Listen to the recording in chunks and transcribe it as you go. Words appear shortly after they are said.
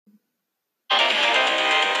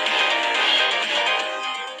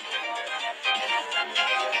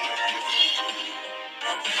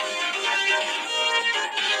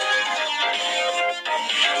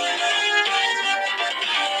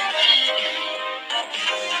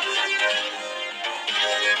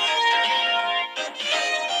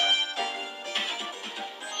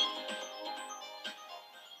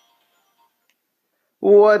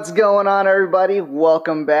What's going on, everybody?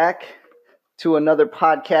 Welcome back to another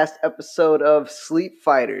podcast episode of Sleep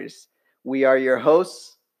Fighters. We are your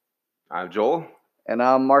hosts, I'm Joel. and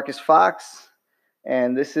I'm Marcus Fox.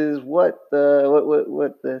 And this is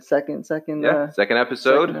the second Second episode. second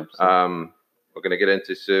episode. We're gonna get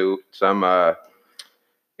into some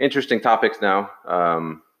interesting topics now. I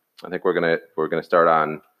think we're gonna start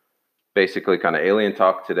on basically kind of alien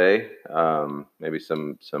talk today. Maybe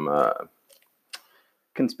some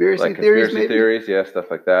conspiracy theories, yeah,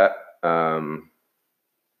 stuff like that. But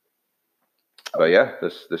yeah,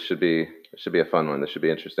 this should be a fun one. This should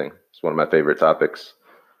be interesting. It's one of my favorite topics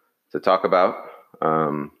to talk about.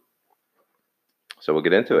 So we'll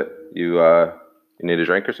get into it. You need a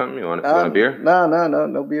drink or something? You want a beer?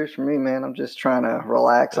 No beers for me, man. I'm just trying to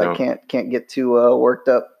relax. I can't get too worked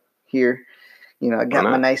up here. You know, I got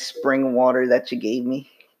my nice spring water that you gave me.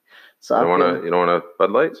 So you don't want a Bud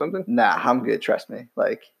Light, something? Nah, I'm good. Trust me.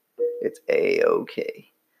 Like, it's A-okay.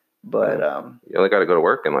 But you only got to go to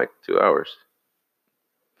work in like 2 hours.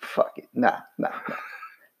 Fuck it. Nah.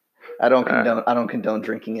 I don't condone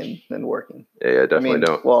drinking and working. Yeah, definitely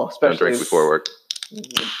don't. Well, especially don't drink before work.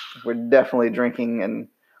 We're definitely drinking and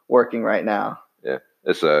working right now. Yeah,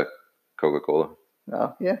 it's a Coca-Cola.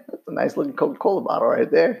 Oh yeah, that's a nice looking Coca-Cola bottle right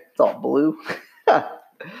there. It's all blue. Oh,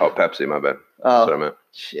 Pepsi, my bad. Oh, that's what I meant.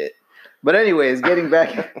 Shit. But anyways, getting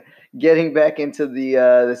back into the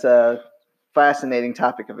this fascinating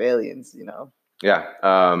topic of aliens, you know. Yeah.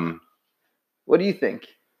 What do you think?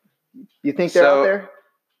 You think they're out there?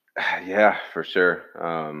 Yeah, for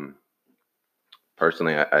sure.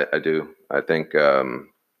 Personally, I do. I think the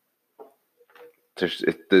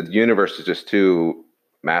universe is just too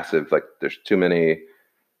massive. Like, there's too many.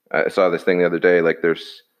 I saw this thing the other day. Like,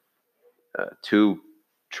 there's 2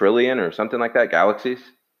 trillion or something like that galaxies.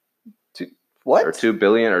 What? Or 2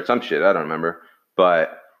 billion or some shit. I don't remember.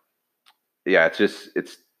 But yeah, it's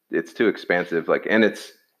too expansive. Like, and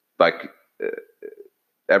it's like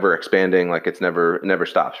ever expanding. Like, it never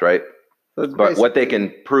stops, right? So but what they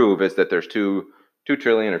can prove is that there's 2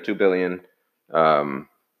 trillion or 2 billion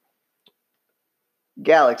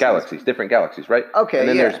galaxies, different galaxies, right? Okay. And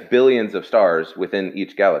then there's billions of stars within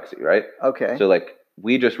each galaxy, right? Okay. So like,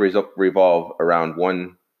 we just revolve around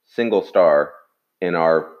one single star in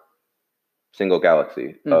our single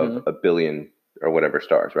galaxy of a billion or whatever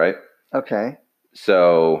stars, right? Okay.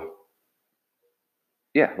 So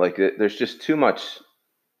yeah, like, there's just too much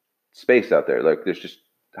space out there. Like,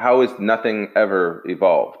 how is nothing ever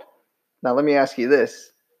evolved? Now let me ask you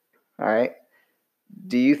this. All right.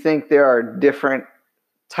 Do you think there are different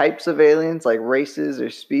types of aliens, like races or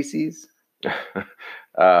species?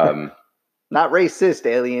 Not racist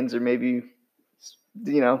aliens, or maybe,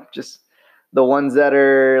 you know, just the ones that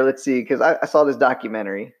are, let's see, because I saw this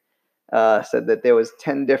documentary said that there was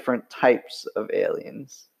 10 different types of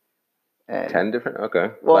aliens. And 10 different?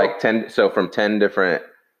 Okay. Well, like 10, so from 10 different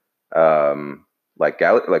like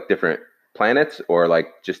different planets, or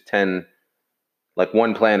like just 10, like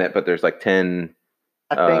one planet, but there's like 10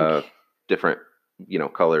 I think different,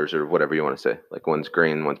 colors or whatever you want to say. Like, one's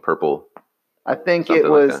green, one's purple. I think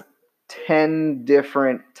it was like 10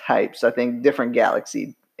 different types. I think different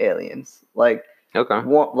galaxy aliens. Like, okay.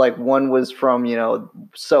 One was from,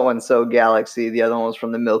 so and so galaxy. The other one was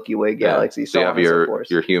from the Milky Way galaxy. Yeah. So you have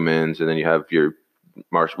your humans, and then you have your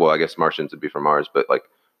Mars. Well, I guess Martians would be from Mars, but like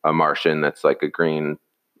a Martian that's like a green,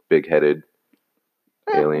 big-headed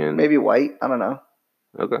alien. Maybe white. I don't know.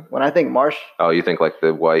 Okay. When I think oh, you think like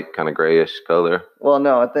the white kind of grayish color? Well,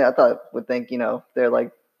 no, I would think, they're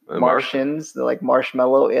like Martians. They're like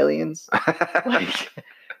marshmallow aliens.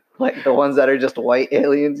 like the ones that are just white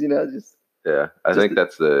aliens, just. Yeah, I think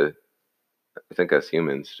that's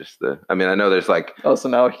humans. I mean, I know there's like. Oh, so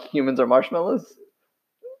now humans are marshmallows?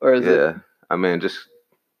 Or is it? Yeah, I mean,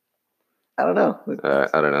 I don't know.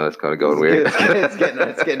 I don't know. That's kind of going weird.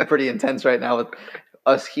 It's getting pretty intense right now with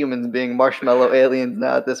us humans being marshmallow aliens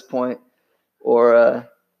now at this point, or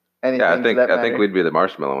anything. Yeah, I think we'd be the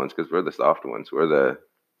marshmallow ones, because we're the soft ones. We're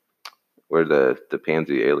the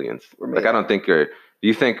pansy aliens. Like, I don't think you're. Do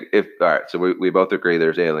you think all right? So we both agree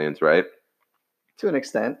there's aliens, right? To an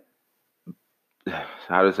extent.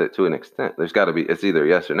 How does it? To an extent, there's got to be. It's either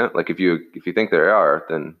yes or no. Like, if you think there are,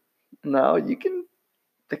 then no, you can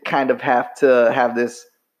kind of have to have this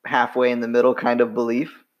halfway in the middle kind of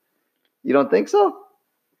belief. You don't think so?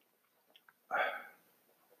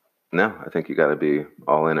 No, I think you got to be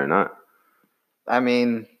all in or not. I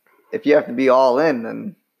mean, if you have to be all in,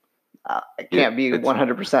 then I can't be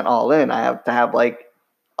 100% all in. I have to have like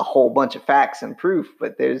a whole bunch of facts and proof.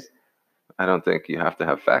 But I don't think you have to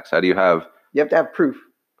have facts. How do you have? You have to have proof.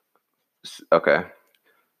 Okay.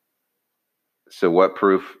 So what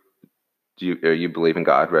proof you believe in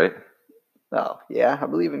God, right? Oh, yeah, I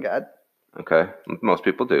believe in God. Okay, most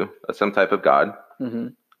people do. Some type of God. Mm-hmm.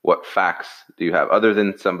 What facts do you have other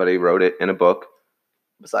than somebody wrote it in a book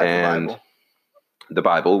Besides and the Bible. the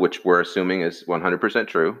Bible, which we're assuming is 100%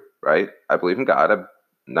 true, right? I believe in God. I'm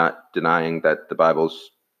not denying that the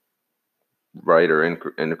Bible's right or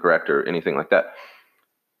incorrect or anything like that.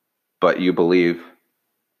 But you believe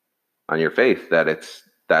on your faith that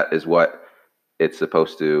that is what it's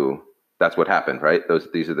supposed to. That's what happened, right?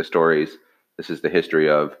 These are the stories. This is the history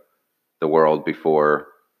of the world before,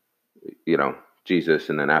 Jesus,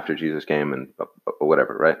 and then after Jesus came, and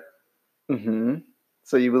whatever, right? Mm-hmm.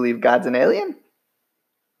 So you believe God's an alien?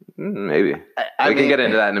 Maybe. I We mean, can get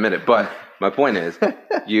into that in a minute. But my point is,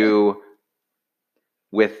 you,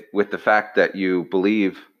 with the fact that you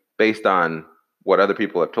believe based on what other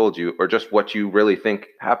people have told you, or just what you really think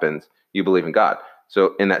happens, you believe in God.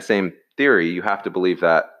 So in that same theory, you have to believe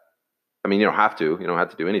that. I mean, you don't have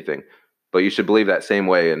to do anything, but you should believe that same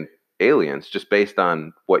way in aliens, just based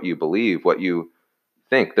on what you believe, what you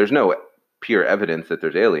think. There's no pure evidence that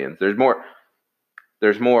there's aliens. There's more.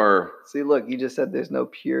 See, look, you just said there's no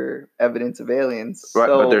pure evidence of aliens. Right,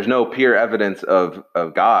 so, but there's no pure evidence of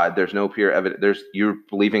God. There's no pure evidence. You're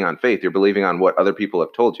believing on faith. You're believing on what other people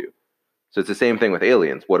have told you. So it's the same thing with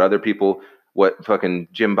aliens. What fucking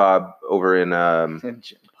Jim Bob over in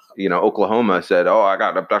Oklahoma said, "Oh, I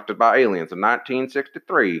got abducted by aliens in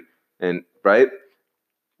 1963," and right,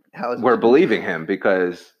 we're believing him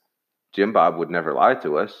because Jim Bob would never lie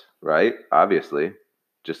to us, right? Obviously,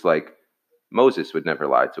 just like Moses would never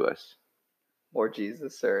lie to us, or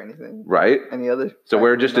Jesus or anything, right? Any other. So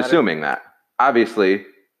we're just assuming that. Obviously,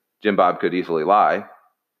 Jim Bob could easily lie,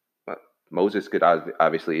 but Moses could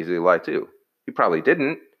obviously easily lie too. He probably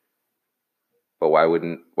didn't, but why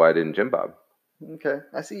didn't Jim Bob? Okay,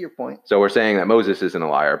 I see your point. So we're saying that Moses isn't a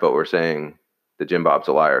liar, but we're saying that Jim Bob's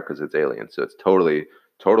a liar because it's aliens. So it's totally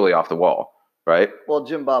off the wall, right? Well,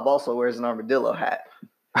 Jim Bob also wears an armadillo hat.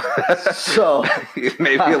 So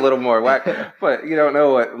maybe a little more whack, but you don't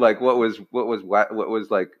know what was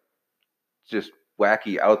like just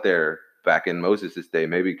wacky out there back in Moses' day.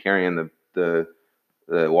 Maybe carrying the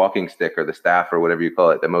walking stick or the staff or whatever you call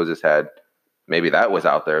it that Moses had. Maybe that was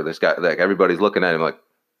out there. This guy, like everybody's looking at him like,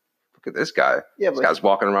 look at this guy. Yeah, this guy's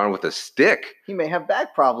walking around with a stick. He may have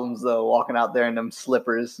back problems though, walking out there in them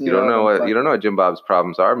slippers. You don't know what Jim Bob's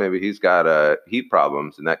problems are. Maybe he's got heat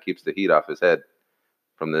problems, and that keeps the heat off his head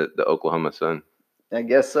from the Oklahoma sun. I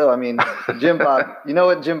guess so. I mean, Jim Bob. You know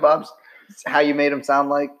what Jim Bob's? How you made him sound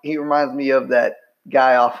like? He reminds me of that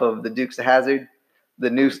guy off of the Dukes of Hazzard,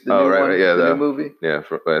 the new new movie. Yeah,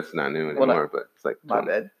 it's not new anymore, but it's like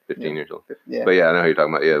 15 years old. Yeah. But yeah, I know who you're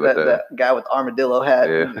talking about. Yeah, but that guy with the armadillo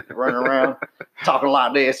hat running around talking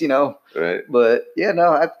like this, Right. But yeah,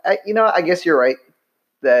 no, I guess you're right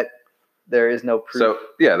that there is no proof. So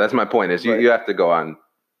yeah, that's my point. Is you have to go on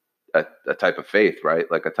a type of faith, right?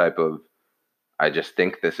 Like a type of, I just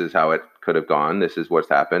think this is how it could have gone. This is what's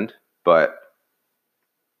happened, but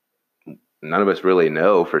none of us really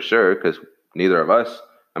know for sure because neither of us.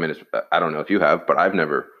 I mean, I don't know if you have, but I've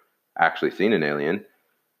never actually seen an alien.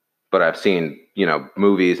 But I've seen,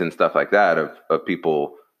 movies and stuff like that of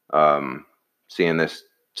people seeing this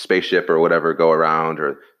spaceship or whatever go around,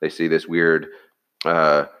 or they see this weird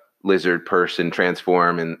lizard person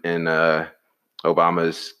transform in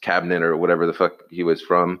Obama's cabinet or whatever the fuck he was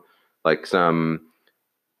from. Like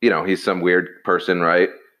he's some weird person, right?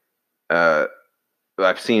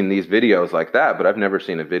 I've seen these videos like that, but I've never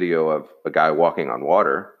seen a video of a guy walking on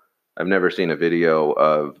water. I've never seen a video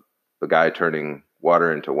of a guy turning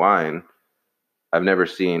water into wine. I've never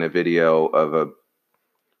seen a video of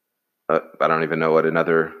I don't even know what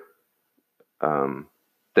another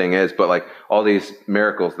thing is, but like all these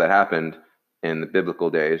miracles that happened in the biblical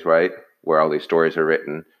days, right? Where all these stories are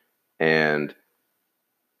written,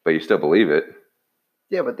 but you still believe it.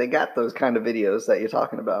 Yeah, but they got those kind of videos that you're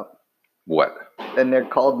talking about. What? And they're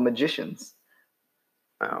called magicians.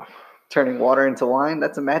 Oh. Turning water into wine,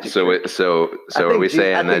 that's a magic trick. So are we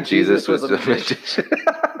saying that Jesus was a magician?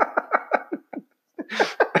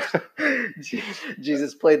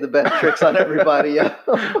 Jesus played the best tricks on everybody. That's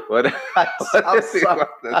not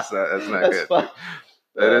good. Fun.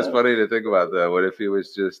 That is funny to think about though. What if he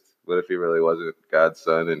really wasn't God's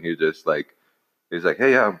son and he's like,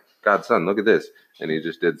 hey, yeah, God's son, look at this. And he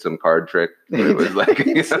just did some card trick. It was like,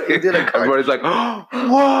 he did a card everybody's like, oh,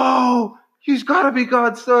 whoa, he's got to be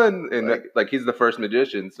God's son. And like he's the first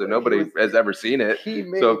magician, so nobody has ever seen it.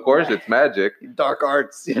 So of course it's magic. Dark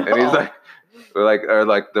arts. And he's like, or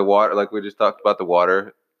like the water, like we just talked about the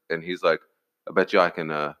water. And he's like, I bet you I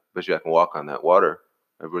can bet you I can walk on that water.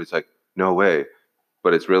 Everybody's like, no way.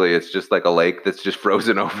 But it's just like a lake that's just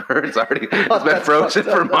frozen over. It's been frozen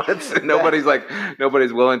for months, and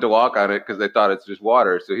nobody's willing to walk on it because they thought it's just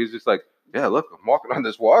water. So he's just like, yeah, look, I'm walking on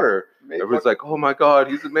this water. Everyone's like, oh my God,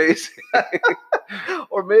 he's amazing.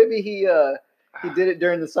 Or maybe he did it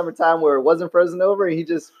during the summertime where it wasn't frozen over, and he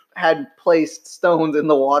just had placed stones in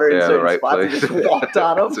the water in certain spots place. And just walked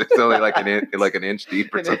on them. So it's only like an inch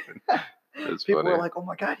deep or something. People were like, oh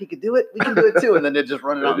my God, he could do it. We can do it too. And then they're just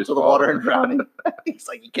running out into the water and drowning. He's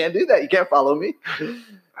like, you can't do that. You can't follow me.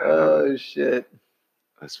 Oh, shit.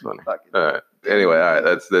 That's funny. All right. Anyway, all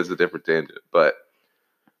right. That's a different tangent. But,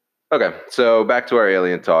 okay. So back to our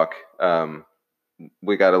alien talk.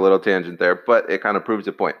 We got a little tangent there, but it kind of proves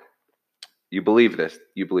a point. You believe this.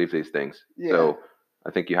 You believe these things. Yeah. So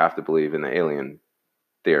I think you have to believe in the alien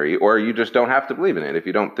theory, or you just don't have to believe in it. If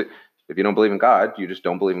you don't believe in God, you just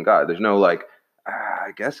don't believe in God. There's no like, I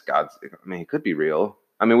guess God's, it could be real.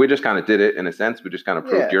 We just kind of did it in a sense. We just kind of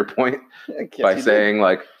proved your point by saying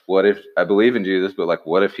like, what if I believe in Jesus, but like,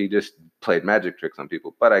 what if he just played magic tricks on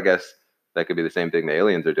people? But I guess that could be the same thing the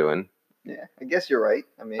aliens are doing. Yeah, I guess you're right.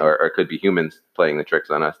 Or it could be humans playing the tricks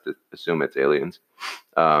on us to assume it's aliens.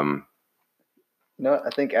 You know what? I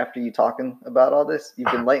think after you talking about all this,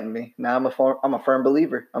 you've enlightened me. Now I'm a firm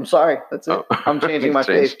believer. I'm sorry. That's it. I'm changing my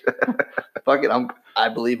faith. Fuck it. I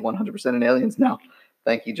believe 100% in aliens now.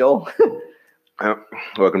 Thank you, Joel.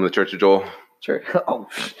 Welcome to the Church of Joel. Church. Oh,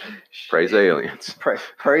 praise the aliens.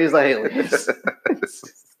 Praise the aliens.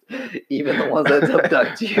 Even the ones that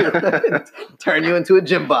abduct you, turn you into a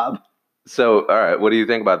Jim Bob. So, all right. What do you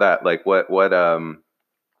think about that? Like, what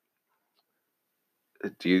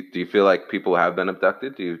do you feel like people have been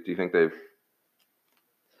abducted? Do you think they've?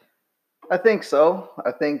 I think so.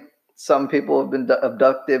 I think some people have been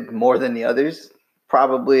abducted more than the others.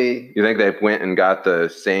 Probably. You think they went and got the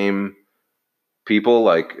same people?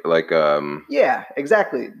 Yeah,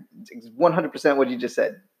 exactly. 100% what you just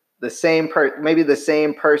said. The same maybe the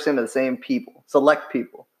same person or the same people. Select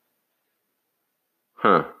people.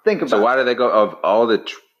 Huh. Think about. So why do they go of all the?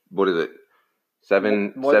 What is it?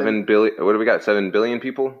 7 billion. What do we got? 7 billion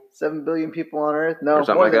people. 7 billion people on Earth. No,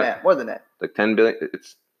 more than that. More than that. Like 10 billion.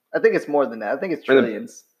 I think it's more than that. I think it's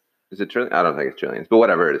trillions. Is it trillion? I don't think it's trillions, but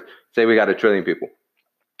whatever it is. Say we got 1 trillion people.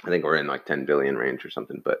 I think we're in like 10 billion range or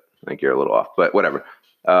something, but I think you're a little off. But whatever.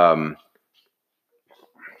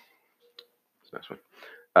 Next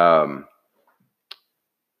one.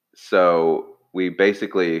 So we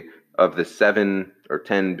basically, of the 7 or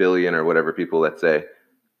 10 billion or whatever people, let's say,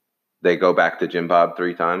 they go back to Jim Bob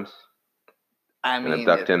 3 times and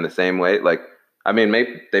abduct him the same way. Like,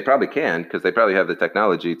 maybe they probably can, because they probably have the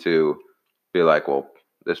technology to be like, well,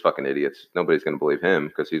 this fucking idiot's, nobody's going to believe him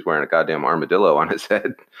because he's wearing a goddamn armadillo on his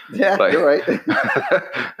head. Yeah, like, you're right.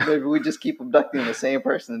 Maybe we just keep abducting the same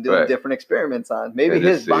person and doing different experiments on. Maybe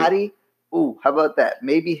his body, how about that?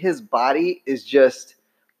 Maybe his body is just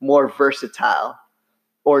more versatile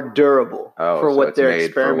or durable for what their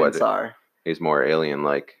experiments are. He's more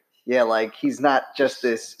alien-like. Yeah, like he's not just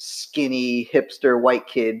this skinny hipster white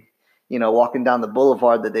kid, walking down the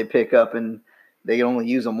boulevard that they pick up and they can only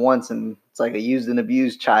use him once, and it's like a used and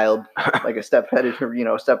abused child, like a step-headed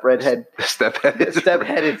red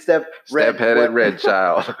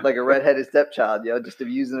child, like a redheaded stepchild, just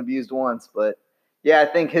used and abused once. But yeah, I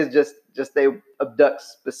think his just they abduct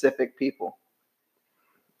specific people.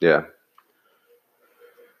 Yeah.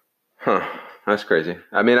 Huh. That's crazy.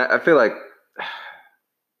 I feel like.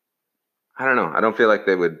 I don't know. I don't feel like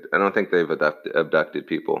they would. I don't think they've abducted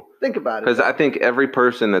people. Think about it. Because I think every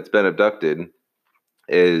person that's been abducted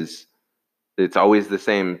it's always the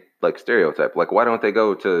same like stereotype. Like, why don't they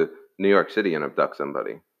go to New York City and abduct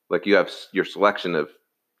somebody? Like, you have your selection of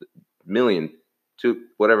the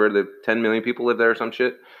 10 million people live there or some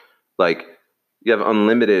shit. Like, you have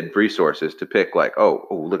unlimited resources to pick. Like, oh,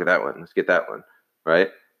 look at that one. Let's get that one. Right?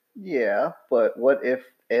 Yeah, but what if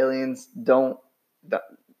aliens don't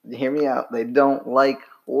hear me out? They don't like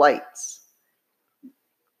lights.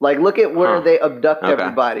 Like, look at where they abduct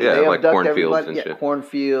everybody. Yeah, they like abduct cornfields everybody. Yeah,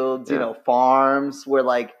 cornfields, farms where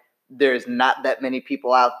like there's not that many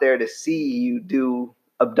people out there to see you do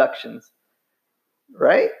abductions.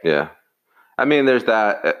 Right? Yeah. There's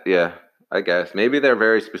that. Yeah, I guess. Maybe they're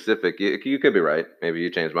very specific. You could be right. Maybe you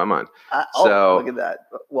changed my mind. Look at that.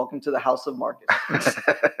 Welcome to the house of Marcus.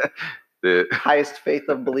 The highest faith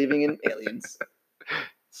of believing in aliens.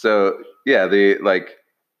 So, yeah, I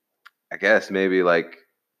guess maybe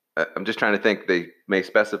I'm just trying to think, they may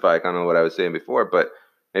specify kind of what I was saying before, but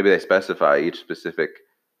maybe they specify each specific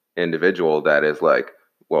individual that is like,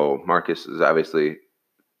 well, Marcus is obviously,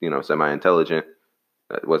 semi-intelligent.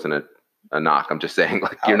 That wasn't a knock. I'm just saying,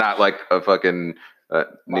 like, you're not like a fucking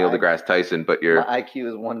Neil deGrasse Tyson, but you're. My IQ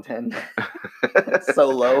is 110. It's so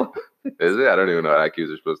low. Is it? I don't even know what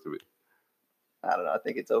IQs are supposed to be. I don't know. I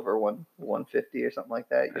think it's over 150 or something like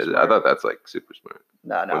that. I thought that's like super smart.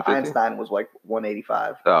 No. 150? Einstein was like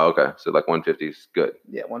 185. Oh, okay. So like 150 is good.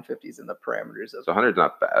 Yeah, 150 is in the parameters of. So 100 is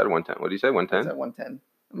not bad. 110. What do you say? 110? At 110.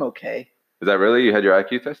 I'm okay. Is that really? You had your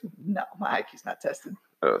IQ tested? No, my IQ's not tested.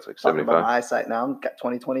 Oh, it's like 75. Talking about my eyesight now. I've got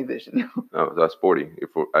 20/20 vision. Oh, that's 40. Your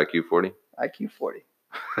IQ 40? IQ 40.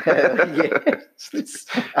 Yeah.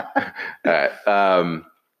 All right.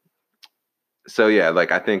 So yeah,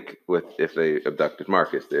 like I think if they abducted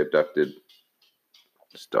Marcus, they abducted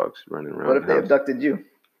this dog's running around. What if they abducted you?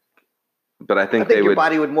 But I think your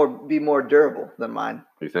body would be more durable than mine.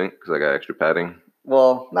 You think? Because I got extra padding.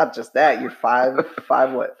 Well, not just that. You're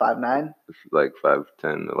 5'9"? Like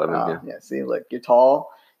 5'10", 11. Yeah. See, look, you're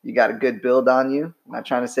tall. You got a good build on you. I'm not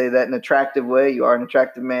trying to say that in an attractive way. You are an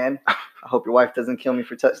attractive man. I hope your wife doesn't kill me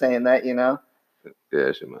for saying that.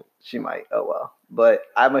 Yeah, she might. She might. Oh well. But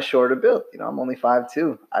I'm a shorter build. I'm only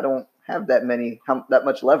 5'2". I don't have that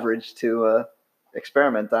much leverage to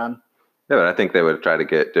experiment on. Yeah, but I think they would try to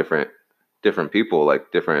get different people,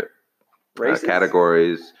 like different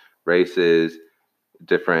categories, races,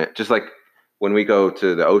 different. Just like when we go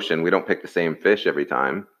to the ocean, we don't pick the same fish every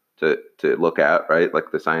time to look at, right?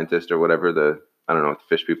 Like the scientist or whatever. I don't know what the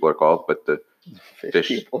fish people are called, but the fish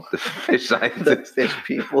people, the fish scientists, the fish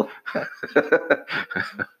people.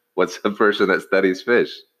 What's the person that studies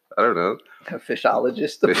fish? I don't know. A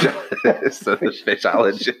fishologist. So the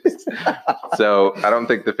fishologist. So I don't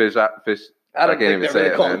think the fish. I can't even say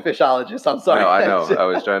it. Call fishologist. I'm sorry. No, I know. I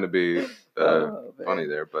was trying to be funny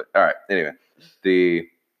there, but all right. Anyway, the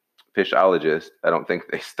fishologist. I don't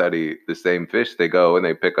think they study the same fish. They go and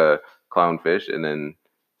they pick a clownfish, and then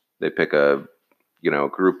they pick a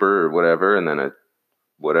grouper or whatever, and then a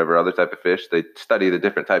whatever other type of fish. They study the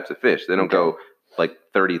different types of fish. They don't go like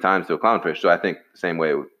 30 times to a clownfish. So I think the same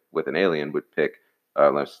way with an alien would pick,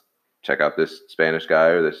 let's check out this Spanish guy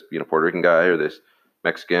or this Puerto Rican guy or this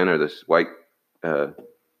Mexican or this white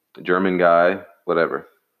German guy, whatever.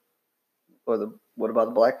 Or what about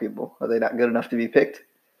the black people? Are they not good enough to be picked?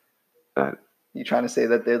 You trying to say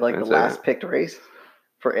that they're like the last picked race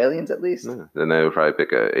for aliens at least? Yeah. Then they would probably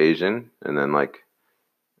pick a Asian and then like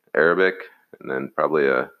Arabic and then probably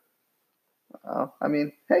a. Oh, I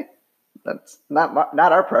mean, hey. That's not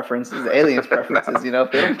our preference. It's the aliens' preferences. If they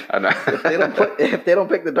don't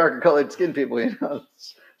pick the darker colored skin people,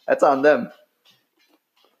 that's on them.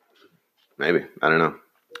 Maybe, I don't know.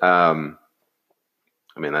 I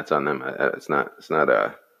mean, that's on them. It's not.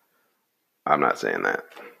 I'm not saying that.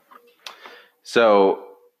 So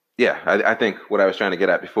yeah, I think what I was trying to get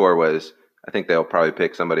at before was I think they'll probably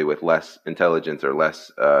pick somebody with less intelligence or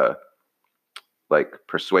less like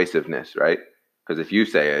persuasiveness, right? Because if you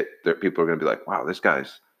say it, people are going to be like, wow, this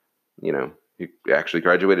guy's, he actually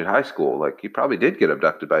graduated high school. Like, he probably did get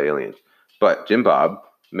abducted by aliens. But Jim Bob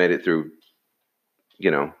made it through,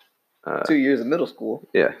 2 years of middle school.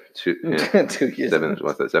 Yeah. 2 years.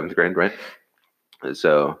 Seventh grade, right?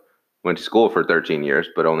 So went to school for 13 years,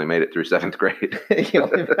 but only made it through 7th grade.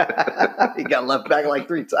 He got left back like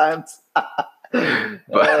 3 times.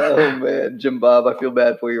 Oh, man. Jim Bob, I feel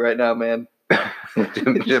bad for you right now, man.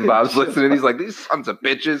 Jim Bob's listening. He's like, these sons of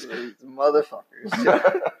bitches. These motherfuckers.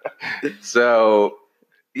 So,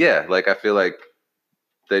 yeah, like I feel like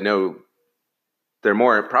they know they're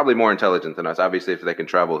probably more intelligent than us, obviously, if they can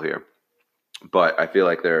travel here. But I feel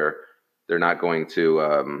like they're not going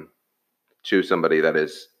to choose somebody that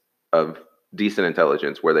is of decent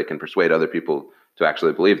intelligence where they can persuade other people to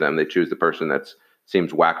actually believe them. They choose the person that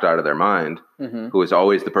seems whacked out of their mind, who is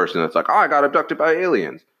always the person that's like, oh, I got abducted by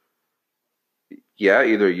aliens. Yeah,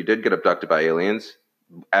 either you did get abducted by aliens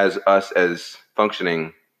as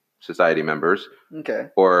functioning society members. Okay.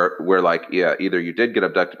 Or we're like, yeah, either you did get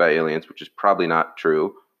abducted by aliens, which is probably not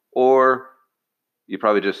true, or you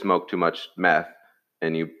probably just smoked too much meth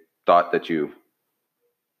and you thought that you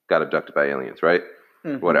got abducted by aliens, right?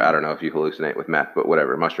 Mm-hmm. I don't know if you hallucinate with meth, but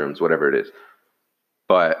whatever, mushrooms, whatever it is.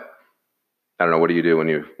 But I don't know, what do you do when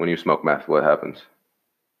you smoke meth? What happens?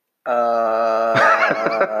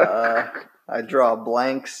 I draw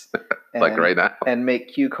blanks, like right now, and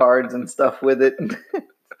make cue cards and stuff with it,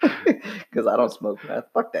 because I don't smoke meth.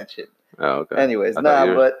 Fuck that shit. Oh, okay. Anyways,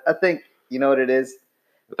 but I think you know what it is.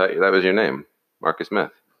 I thought that was your name, Marcus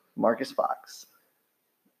Meth. Marcus Fox.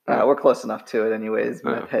 We're close enough to it, anyways.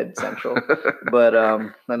 Meth Head Central. But I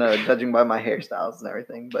know, judging by my hairstyles and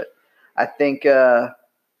everything, but I think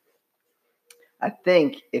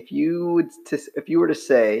if you were to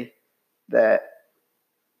say that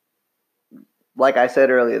like I said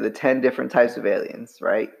earlier, the 10 different types of aliens,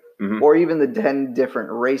 right? Mm-hmm. Or even the 10 different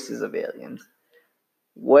races of aliens.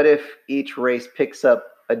 What if each race picks up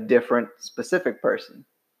a different specific person?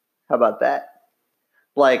 How about that?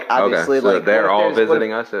 Like, Okay, obviously, so like, what they're if all there's, what if,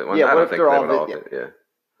 visiting us at one. yeah, I what don't if think they're they all, would all. yeah. Yeah,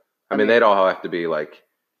 I I mean, mean, they'd all have to be like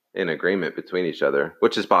in agreement between each other,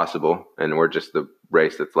 which is possible, and we're just the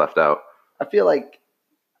race that's left out. I feel like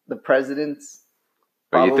the presidents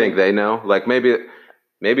Or you think probably, they know? Like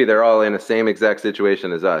maybe they're all in the same exact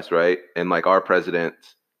situation as us, right? And like our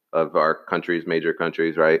presidents of our countries, major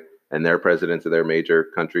countries, right? And their presidents of their major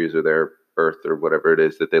countries or their Earth or whatever it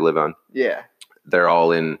is that they live on, yeah. they're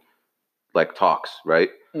all in like talks, right?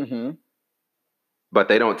 Mm-hmm. But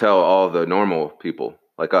they don't tell all the normal people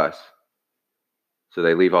like us. So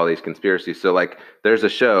they leave all these conspiracies. So like there's a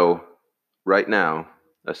show right now,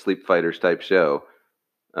 a sleep fighters type show,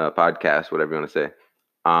 podcast, whatever you want to say,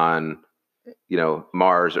 on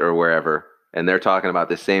Mars or wherever, and they're talking about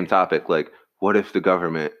the same topic. Like, what if the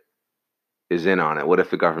government is in on it? What if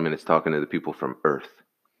the government is talking to the people from Earth?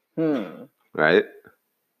 Right?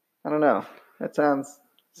 I don't know. That sounds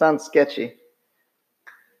sketchy.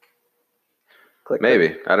 Click, Maybe.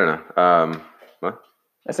 click. I don't know. What?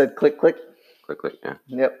 I said click, click. Click, click. Yeah.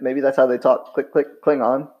 Yep. Maybe that's how they talk. Click, click,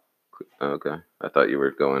 Klingon. Okay. I thought you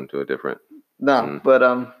were going to a different. No, but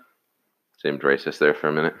Seemed racist there for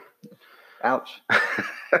a minute. ouch.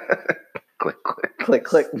 Click, click. Click,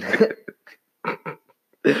 click.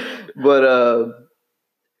 But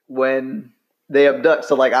when they abduct,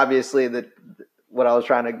 so like obviously what I was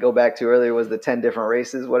trying to go back to earlier was the 10 different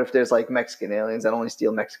races. What if there's like Mexican aliens that only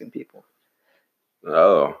steal Mexican people?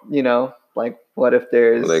 Oh. Like what if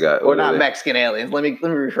there's, Well, they got, or not Mexican aliens? Let me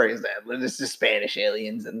rephrase that. There's just Spanish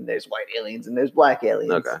aliens, and there's white aliens, and there's black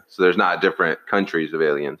aliens. Okay, so there's not different countries of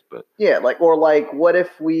aliens, but yeah, like what if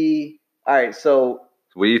we? All right, so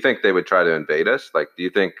what do you think they would try to invade us? Like, do you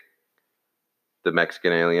think the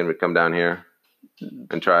Mexican alien would come down here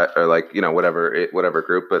and try, or like whatever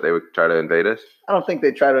group, but they would try to invade us? I don't think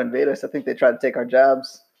they try to invade us. I think they try to take our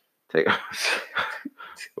jobs. Take us?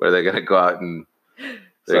 Where are they going to go out and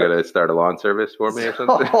they're going to start a lawn service for me or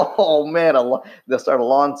something? Oh man, they'll start a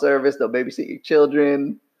lawn service. They'll babysit your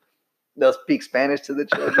children. They'll speak Spanish to the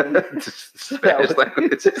children. Spanish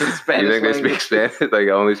language. Spanish you think language. they speak Spanish? Like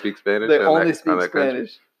only speak Spanish? They only speak Spanish, country?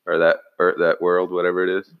 or that world, whatever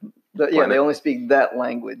it is. Yeah, they only speak that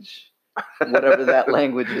language, whatever that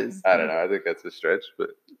language is. I don't know. I think that's a stretch,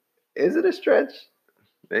 but is it a stretch?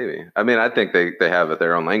 Maybe. I mean, I think they have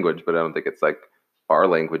their own language, but I don't think it's like our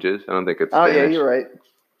languages. I don't think it's. Oh Spanish. yeah, you're right.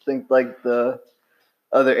 I think like the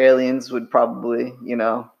other aliens would probably,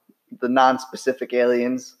 the non-specific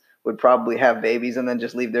aliens would probably have babies and then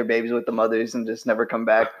just leave their babies with the mothers and just never come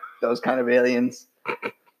back. Those kind of aliens.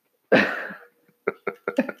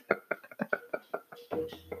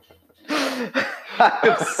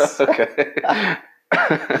 Okay.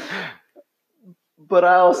 But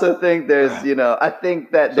I also think there's, I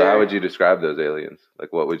think that. So how would you describe those aliens?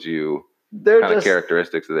 Like, what would you? What kind of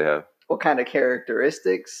characteristics do they have? What kind of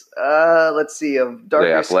characteristics? Let's see. Of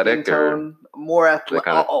darker skin tone, more athletic.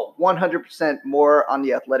 100% more on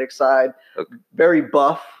the athletic side. Okay. Very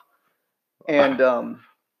buff, and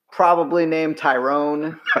probably named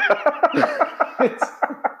Tyrone.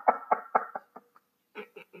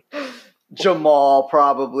 Jamal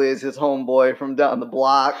probably is his homeboy from down the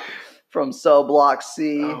block, from cell block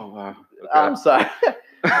C. Oh wow! Okay. I'm sorry.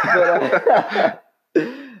 But,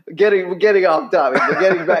 getting off topic, but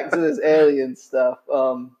getting back to this alien stuff.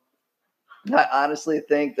 I honestly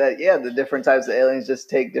think that the different types of aliens just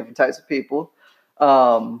take different types of people.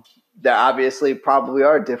 There obviously probably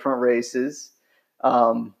are different races.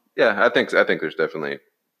 Yeah, I think there's definitely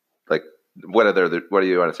like what do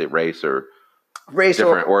you want to say, race or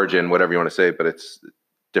different origin, whatever you want to say, but it's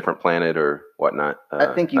different planet or whatnot.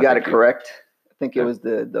 I think you got it correct. I think it was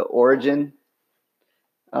the origin.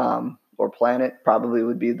 Or planet probably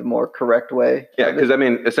would be the more correct way. Yeah, because I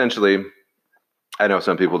mean, essentially, I know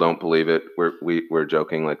some people don't believe it. We're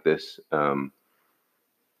joking like this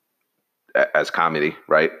as comedy,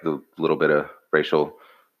 right? The little bit of racial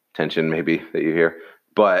tension maybe that you hear,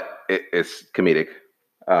 but it's comedic.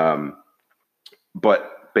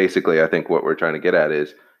 But basically, I think what we're trying to get at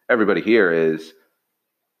is everybody here is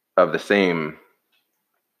of the same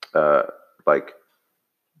like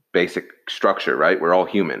basic structure, right? We're all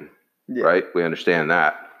human. Yeah. Right? We understand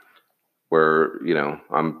that.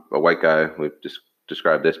 I'm a white guy. We've just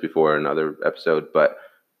described this before in another episode, but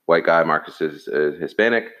white guy, Marcus is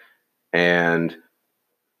Hispanic, and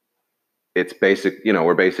it's basic,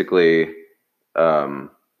 we're basically all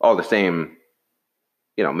the same,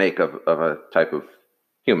 make of a type of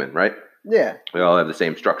human, right? Yeah. We all have the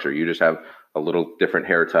same structure. You just have a little different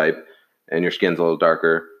hair type, and your skin's a little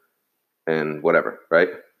darker, and whatever, right?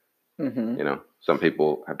 Mm-hmm. You know, some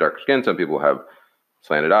people have darker skin, some people have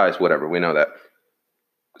slanted eyes, whatever. We know that.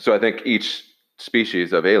 So I think each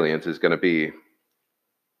species of aliens is going to be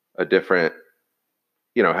a different,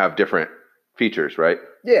 have different features, right?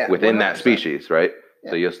 Yeah. Within 100%. that species, right?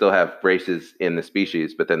 Yeah. So you'll still have races in the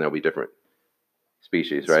species, but then there'll be different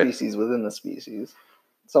species, right? Species within the species.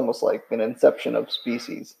 It's almost like an inception of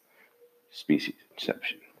species. Species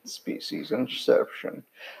inception. Species inception.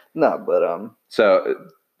 No, but So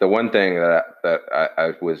the one thing that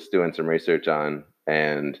I was doing some research on,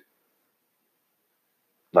 and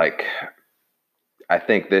like, I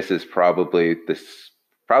think this is probably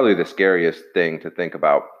the scariest thing to think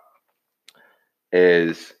about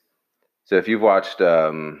is, so if you've watched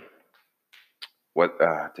what's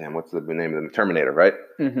the name of the Terminator, right?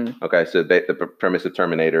 Mm-hmm. Okay, so the premise of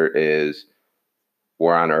Terminator is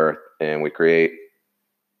we're on Earth and we create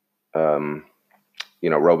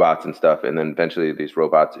robots and stuff, and then eventually these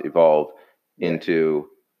robots evolve into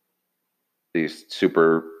these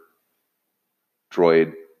super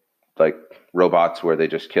droid like robots where they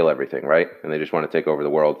just kill everything, right? And they just want to take over the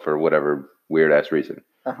world for whatever weird ass reason.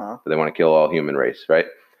 Uh-huh. They want to kill all human race, right?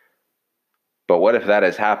 But what if that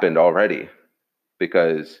has happened already?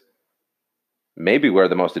 Because maybe we're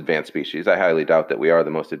the most advanced species. I highly doubt that we are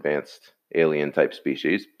the most advanced alien type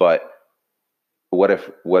species, but what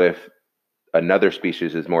if another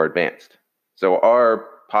species is more advanced? So our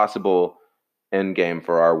possible end game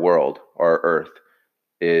for our world, our Earth,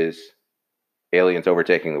 is aliens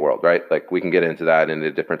overtaking the world, right? Like, we can get into that in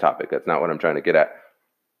a different topic. That's not what I'm trying to get at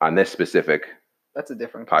on this specific That's a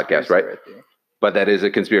different podcast, right? there. But that is a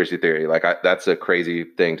conspiracy theory. Like, that's a crazy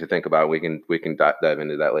thing to think about. We can dive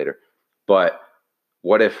into that later. But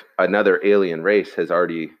what if another alien race has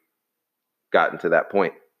already gotten to that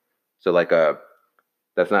point? So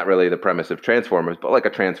that's not really the premise of Transformers, but like a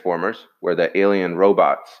Transformers, where the alien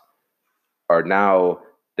robots are now,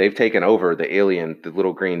 they've taken over the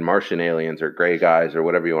little green Martian aliens or gray guys or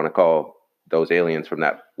whatever you want to call those aliens from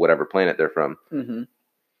that whatever planet they're from. Mm-hmm.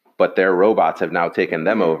 But their robots have now taken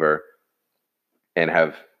them over and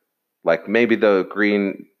have, like, maybe the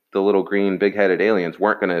little green big-headed aliens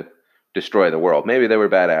weren't going to destroy the world. Maybe they were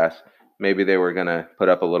badass. Maybe they were going to put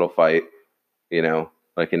up a little fight,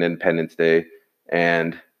 like in Independence Day,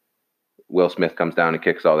 and Will Smith comes down and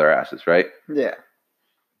kicks all their asses, right? Yeah.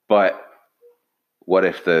 But what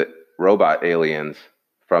if the robot aliens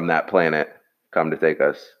from that planet come to take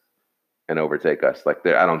us and overtake us? Like,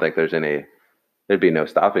 I don't think there'd be no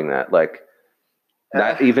stopping that. Like,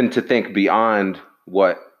 not even to think beyond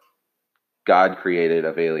what God created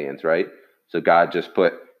of aliens, right? So God just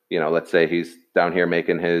put, let's say he's down here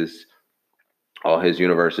making all his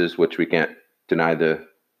universes, which we can't deny the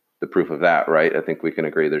proof of that, right? I think we can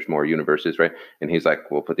agree there's more universes, right? And he's like,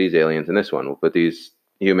 we'll put these aliens in this one. We'll put these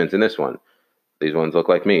humans in this one. These ones look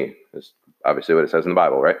like me. That's obviously what it says in the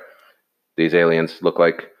Bible, right? These aliens look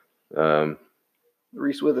like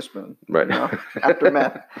Reese Witherspoon, right?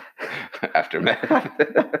 Aftermath.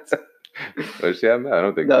 Aftermath. Was she on that? I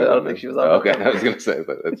don't think. No, I don't think she was on. Okay, I was gonna say,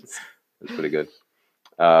 but that's pretty good.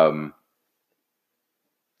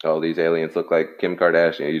 These aliens look like Kim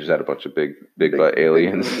Kardashian. You just had a bunch of big butt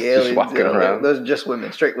aliens just walking around. Those are just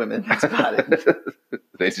women, straight women. That's about it.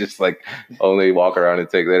 They just like only walk around and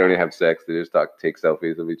they don't even have sex. They just take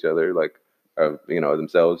selfies of each other, like,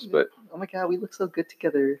 themselves. But oh my God, we look so good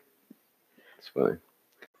together. It's funny.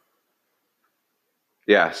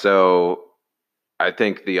 Yeah. So I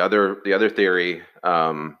think the other theory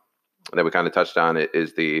that we kind of touched on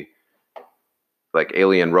is the, like,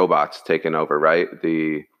 alien robots taking over, right?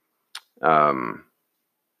 The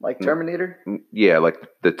like Terminator. Yeah, like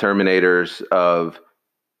the Terminators of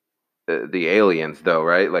the aliens, though,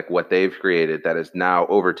 right? Like what they've created that has now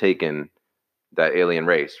overtaken that alien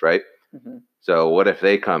race, right? Mm-hmm. So what if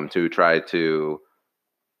they come to try to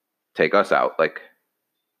take us out? Like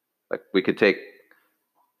we could take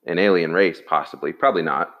an alien race, possibly, probably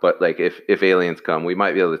not, but like if aliens come, we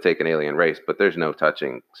might be able to take an alien race, but there's no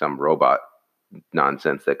touching some robot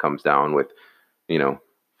nonsense that comes down with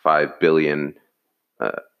 5 billion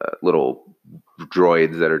little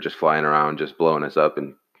droids that are just flying around just blowing us up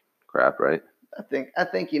and crap, right? I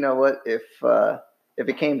think you know what, if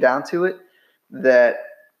it came down to it, that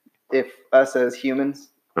if us as humans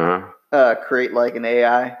create like an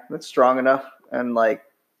AI that's strong enough and like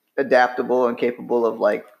adaptable and capable of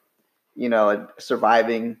like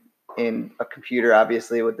surviving in a computer,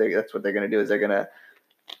 obviously that's what they're going to do is they're going to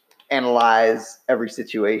analyze every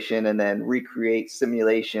situation and then recreate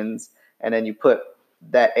simulations, and then you put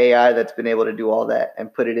that AI that's been able to do all that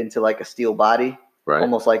and put it into like a steel body, Right.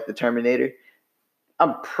 almost like the Terminator,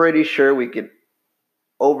 I'm pretty sure we could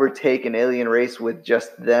overtake an alien race with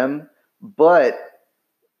just them, but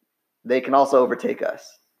they can also overtake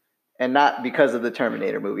us. And not because of the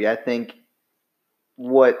Terminator movie. I think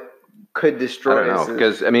what could I destroy don't know us is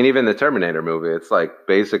because I mean, even the Terminator movie, it's like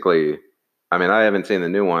basically. I mean, I haven't seen the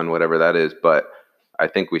new one, whatever that is, but I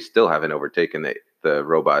think we still haven't overtaken the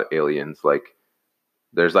robot aliens. Like,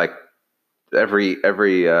 there's like every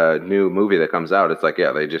new movie that comes out, it's like,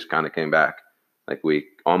 yeah, they just kind of came back. Like we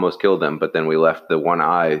almost killed them, but then we left the one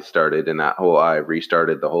eye started, and that whole eye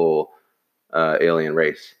restarted the whole alien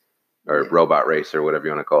race or robot race or whatever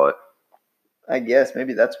you want to call it. I guess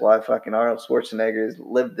maybe that's why fucking Arnold Schwarzenegger has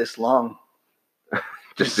lived this long.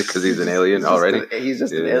 Just because he's an alien already. He's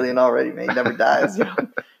just an alien already, man. He never dies. You know?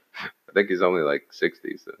 I think he's only like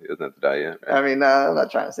 60, so he doesn't have to die yet. Right? I mean, I'm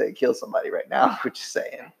not trying to say kill somebody right now. We're just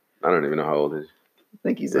saying. I don't even know how old he is. I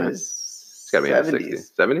think he's in his He's got to be 70s. in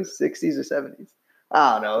his 70s? 60s or 70s.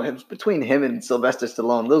 I don't know. It's between him and Sylvester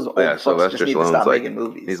Stallone. Those old fucks Sylvester just need to stop making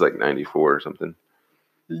movies. He's like 94 or something.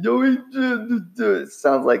 Yo, it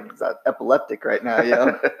sounds like he's epileptic right now,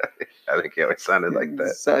 yo. I think he always sounded like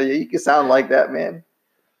that. So yeah, you can sound like that, man.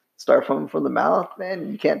 Start from the mouth,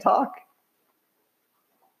 man. You can't talk.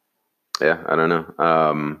 Yeah, I don't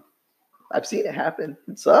know. I've seen it happen.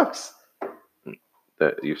 It sucks.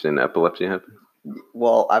 That you've seen epilepsy happen?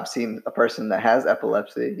 Well, I've seen a person that has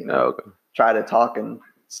epilepsy, try to talk and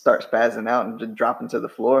start spazzing out and just dropping to the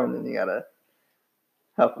floor, and then you gotta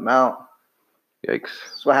help them out. Yikes.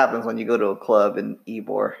 That's what happens when you go to a club in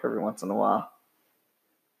Ybor every once in a while.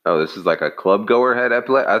 Oh, this is like a club goer had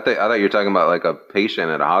epilepsy? I thought you were talking about like a patient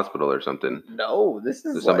at a hospital or something. No, this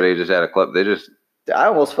is somebody just had a club. I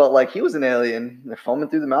almost felt like he was an alien. They're foaming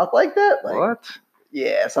through the mouth like that. Like, what?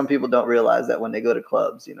 Yeah, some people don't realize that when they go to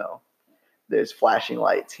clubs, there's flashing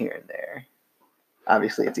lights here and there.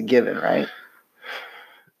 Obviously, it's a given, right?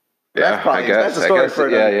 Yeah, I guess. That's a story for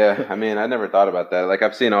another. Yeah. I mean, I never thought about that. Like,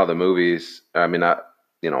 I've seen all the movies. I mean, not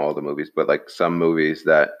all the movies, but like some movies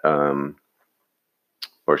that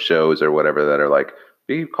or shows or whatever that are like,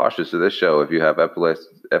 be cautious of this show if you have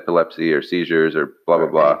epilepsy or seizures or blah blah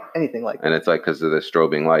blah. Anything like that. And it's like because of the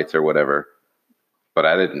strobing lights or whatever. But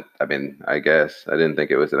I didn't. I mean, I guess I didn't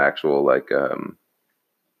think it was an actual like a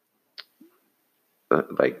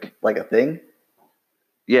thing.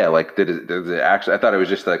 Yeah, like did it actually? I thought it was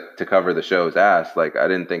just like to cover the show's ass. Like I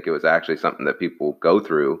didn't think it was actually something that people go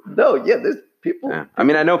through. No, yeah, there's people. Yeah. I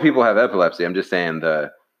mean, I know people have epilepsy. I'm just saying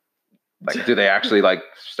do they actually like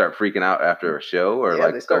start freaking out after a show or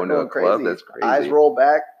like going to a club? That's crazy. Eyes roll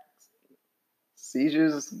back,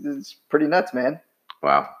 seizures. It's pretty nuts, man.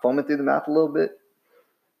 Wow. Foaming through the mouth a little bit.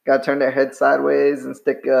 Got to turn their head sideways and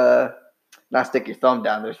not stick your thumb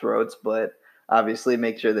down their throats, but obviously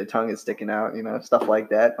make sure their tongue is sticking out, stuff like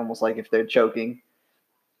that. Almost like if they're choking.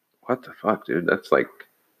 What the fuck, dude? That's like...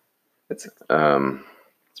 It's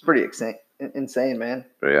pretty insane, man.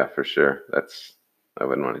 Yeah, for sure. I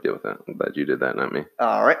wouldn't want to deal with that. I'm glad you did that, not me.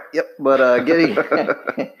 All right. Yep. But getting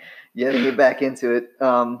it back into it,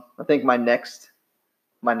 I think my next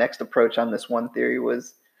approach on this one theory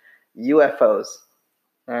was UFOs.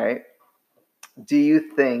 All right. Do you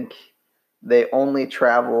think they only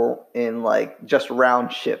travel in like just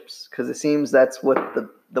round ships? Because it seems that's what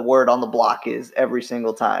the word on the block is every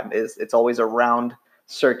single time. It's always a round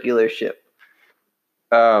circular ship.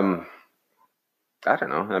 I don't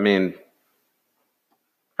know. I mean,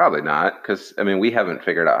 probably not, because I mean we haven't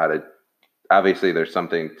figured out how to. Obviously, there's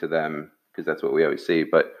something to them because that's what we always see.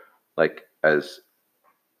 But like as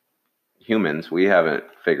humans, we haven't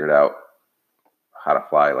figured out how to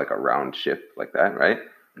fly like a round ship like that, right?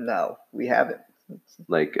 No, we haven't.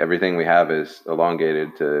 Like everything we have is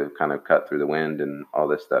elongated to kind of cut through the wind and all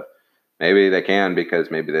this stuff. Maybe they can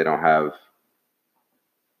because maybe they don't have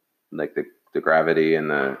like the gravity and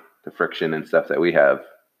the friction and stuff that we have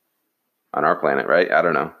on our planet, right? I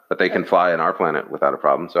don't know. But they can fly on our planet without a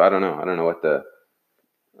problem. So I don't know. I don't know what the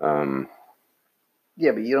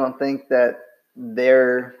Yeah, but you don't think that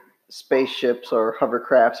their spaceships or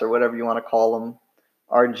hovercrafts or whatever you want to call them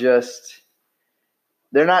are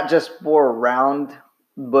they're not just more round,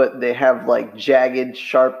 but they have like jagged,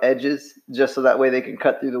 sharp edges just so that way they can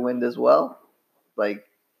cut through the wind as well? Like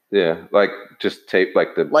yeah, like just tape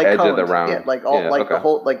like the edge coned. of the round. Yeah,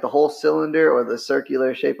 the whole cylinder or the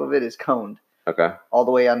circular shape of it is coned. Okay. All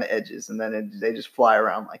the way on the edges, and then they just fly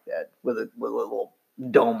around like that with a little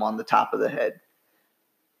dome on the top of the head.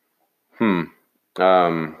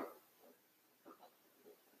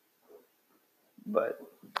 But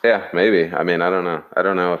Yeah, maybe. I mean, I don't know. I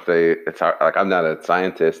don't know if they. It's hard, like I'm not a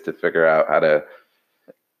scientist to figure out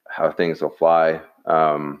how things will fly.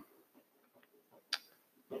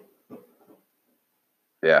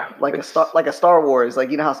 Yeah, it's like a Star Wars,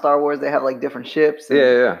 like you know how Star Wars they have like different ships yeah,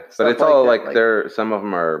 and yeah. But stuff it's like all that. like Like they're some of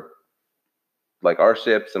them are like our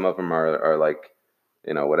ships. Some of them are like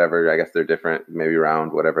whatever. I guess they're different, maybe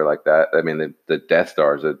round, whatever like that. I mean, the Death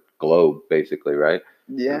Star is a globe basically, right?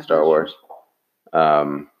 In yeah, Star that's true. Wars.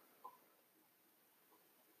 Um,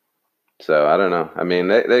 so I don't know. I mean,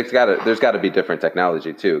 there's got to be different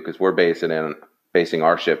technology too, because we're basing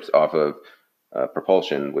our ships off of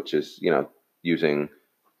propulsion, which is using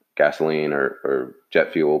gasoline or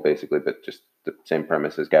jet fuel basically, but just the same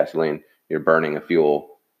premise as gasoline. You're burning a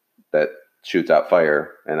fuel that shoots out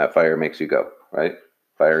fire, and that fire makes you go, right?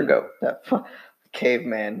 Fire go. That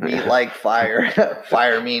caveman, we like fire.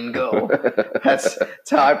 Fire mean go. That's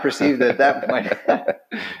how I perceived it at that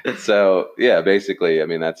point. So yeah, basically, I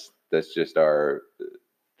mean that's just the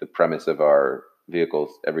premise of our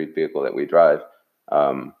vehicles. Every vehicle that we drive,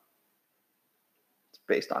 um, It's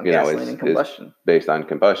based on gasoline and is combustion. based on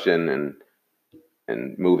combustion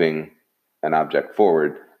and moving an object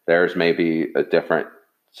forward. Theirs may be a different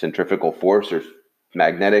centrifugal force or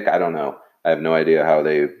magnetic. I don't know. I have no idea how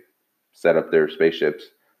they set up their spaceships.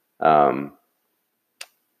 Um,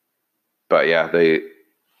 but yeah, they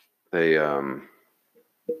I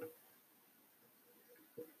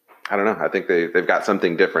don't know. I think they've got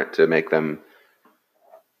something different to make them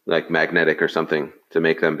like magnetic or something to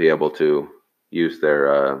make them be able to use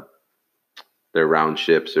their round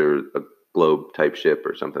ships or a globe type ship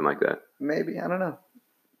or something like that. Maybe, I don't know.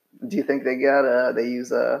 Do you think they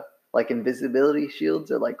use like invisibility shields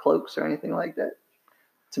or like cloaks or anything like that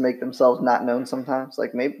to make themselves not known sometimes?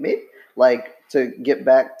 Like maybe like to get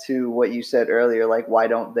back to what you said earlier, like why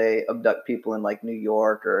don't they abduct people in like New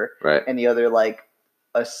York or Right. any other like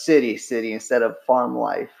a city instead of farm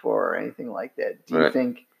life or anything like that? Do you Right.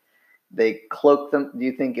 think they cloak them? Do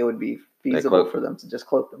you think it would be feasible for them to just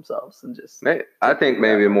cloak themselves and just I think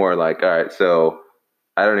maybe more like, all right, so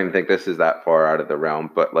I don't even think this is that far out of the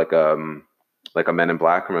realm, but like a Men in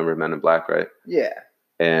Black. Remember Men in Black, right? Yeah.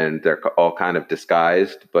 And they're all kind of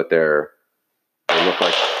disguised, but they look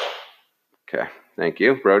like. Okay, thank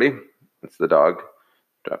you, Brody. That's the dog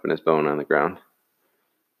dropping his bone on the ground.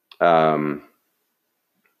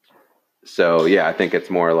 So yeah, I think it's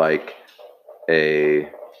more like a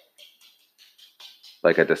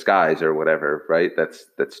disguise or whatever, right?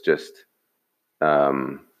 That's just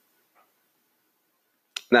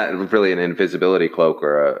not really an invisibility cloak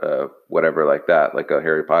or a whatever like that, like a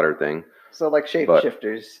Harry Potter thing. So like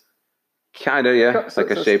shapeshifters. Kind of, yeah, So,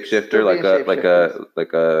 like a so shapeshifter, like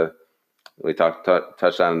a we touched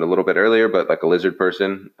on it a little bit earlier, but like a lizard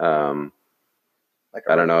person. Like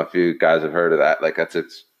I don't know if you guys have heard of that. Like that's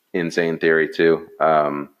its insane theory too.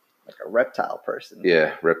 Like a reptile person.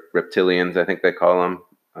 Yeah, reptilians, I think they call them.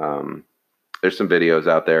 There's some videos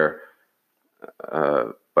out there,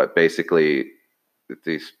 but basically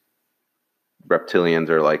these reptilians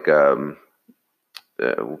are like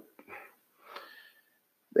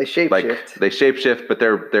they shapeshift. Like they shapeshift, but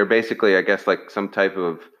they're basically, I guess, like some type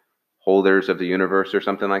of holders of the universe or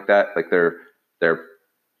something like that. Like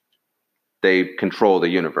they control the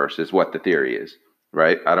universe is what the theory is,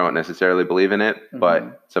 right? I don't necessarily believe in it,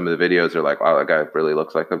 but some of the videos are like, wow, that guy really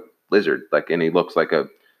looks like a lizard, like, and he looks like a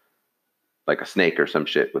snake or some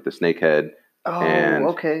shit with a snake head. Oh,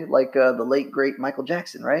 okay, like the late great Michael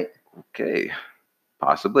Jackson, right? Okay,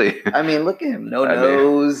 possibly. I mean, look at him,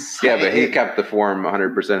 nose. Yeah, but he kept the form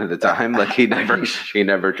 100% of the time. Like he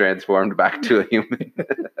never transformed back to a human.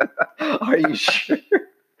 Are you sure?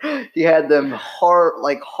 He had them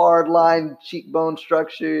hard line cheekbone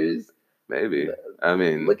structures. Maybe. I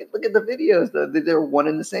mean, look at the videos though. They're one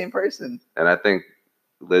and the same person. And I think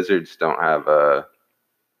lizards don't have I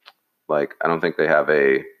don't think they have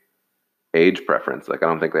a age preference. Like I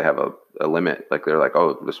don't think they have a limit. Like they're like,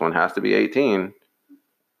 oh, this one has to be 18.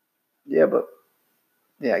 Yeah, but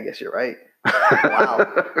yeah, I guess you're right.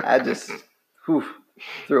 Wow. I just threw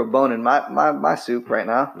a bone in my soup right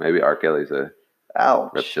now. Maybe R. Kelly's a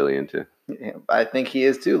reptilian too. Yeah, I think he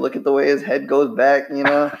is too. Look at the way his head goes back,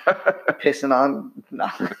 pissing on. No.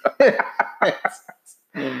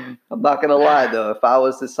 I'm not gonna lie though. If I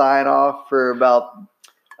was to sign off for about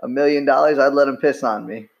 $1 million, I'd let him piss on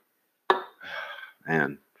me.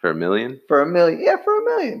 Man, for $1 million? For $1 million, yeah, for $1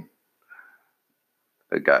 million.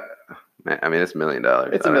 I mean, it's $1 million.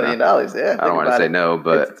 It's $1 million, yeah. I don't want to say no,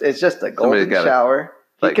 but it's just a golden shower.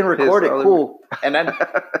 He can record it cool, and then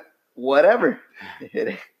whatever. Oh,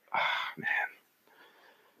 man.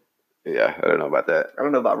 Yeah, I don't know about that. I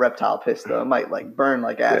don't know about reptile piss though. It might like burn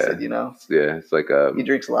like acid, Yeah. you know. Yeah, it's like He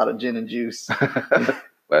drinks a lot of gin and juice.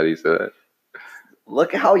 Why do you say that?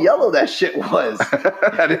 Look at how yellow that shit was.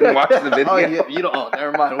 I didn't watch the video. Oh, you don't. Oh,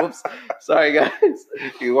 never mind. Whoops. Sorry, guys.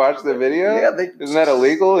 You watched the video? Yeah, isn't that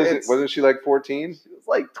illegal? Wasn't she like 14? She was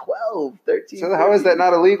like 12, 13. So how is that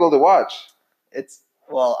not illegal to watch?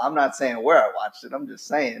 Well, I'm not saying where I watched it. I'm just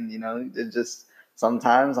saying, you know, it just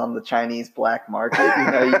sometimes on the Chinese black market,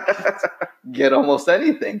 you know, you can get almost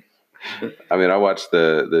anything. I mean, I watched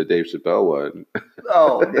the Dave Chappelle one.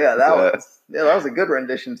 Oh yeah, that was a good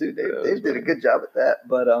rendition too. Dave did a good job at that.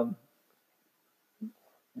 But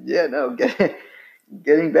yeah, no,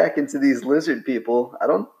 getting back into these lizard people, I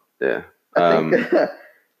don't. Yeah, I think that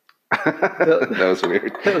was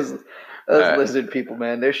weird. Those lizard people,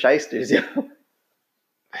 man, they're shysters. Yeah.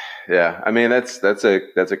 Yeah, I mean that's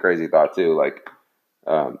a crazy thought too. Like,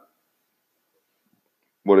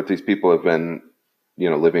 what if these people have been, you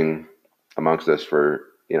know, living amongst us for,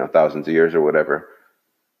 you know, thousands of years or whatever,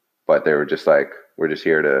 but they were just like, we're just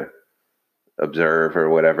here to observe or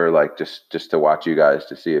whatever, like just to watch you guys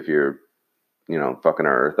to see if you're, you know, fucking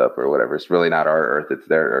our Earth up or whatever. It's really not our Earth; it's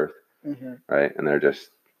their Earth, right? And they're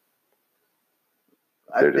just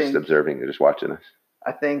observing, they're just watching us.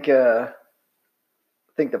 I think the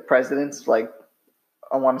presidents, like,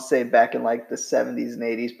 I want to say back in like the 70s and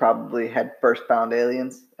 80s, probably had first found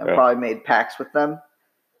aliens and probably made pacts with them.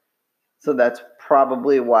 So that's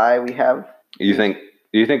probably why we have. Do you think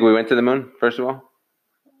we went to the moon, first of all?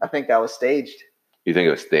 I think that was staged. You think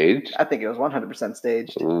it was staged? I think it was 100%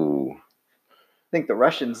 staged. Ooh. I think the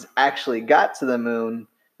Russians actually got to the moon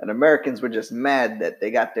and Americans were just mad that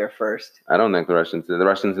they got there first. I don't think the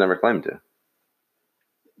Russians never claimed to.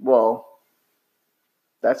 Well,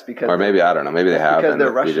 that's because, or maybe I don't know. Maybe they have because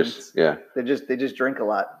they're Russians. They just drink a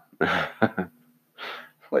lot.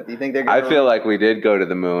 What do you think they're going to? I feel like we did go to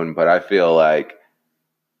the moon, but I feel like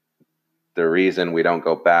the reason we don't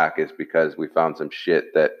go back is because we found some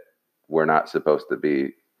shit that we're not supposed to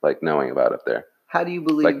be like knowing about up there. How do you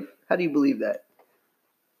believe that?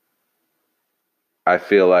 I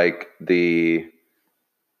feel like maybe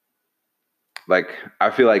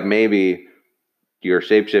your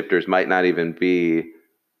shapeshifters might not even be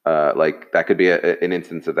like that could be an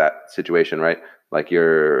instance of that situation, right? Like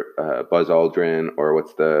your Buzz Aldrin, or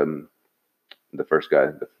what's the first guy,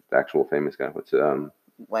 the actual famous guy? What's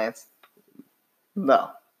Lance? No.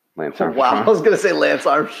 Lance Armstrong. Wow, I was gonna say Lance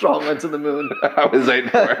Armstrong went to the moon. I was waiting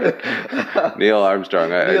for it. Neil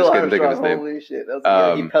Armstrong. I just couldn't think of his name. Holy shit!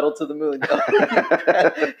 He pedaled to the moon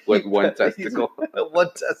with one testicle. One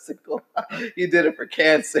testicle. He did it for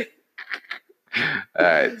cancer. All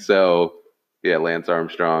right, so yeah, Lance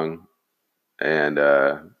Armstrong and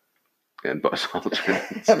Buzz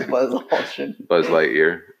Aldrin. Buzz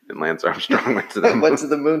Lightyear and Lance Armstrong went to the moon. Went to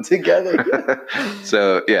the moon together.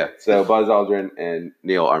 So Buzz Aldrin and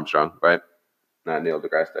Neil Armstrong, right? Not Neil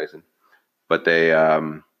deGrasse Tyson, but they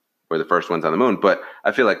were the first ones on the moon. But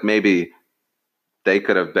I feel like maybe they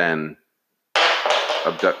could have been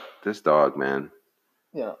this dog, man.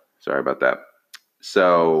 Yeah. Sorry about that.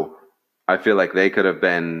 So I feel like they could have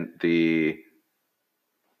been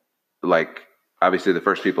obviously the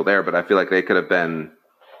first people there, but I feel like they could have been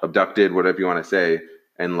abducted, whatever you want to say,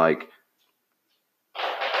 and like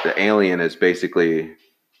the alien is basically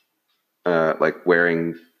like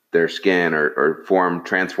wearing their skin or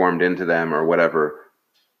transformed into them or whatever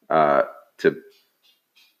to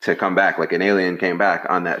come back. Like an alien came back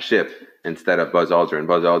on that ship instead of Buzz Aldrin.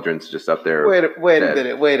 Buzz Aldrin's just up there. Wait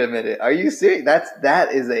a minute. Are you serious?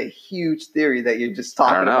 That is a huge theory that you're just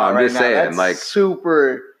talking about. I'm right just now. saying, That's like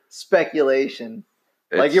super speculation.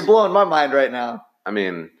 Like you're blowing my mind right now. I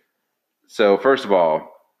mean, so first of all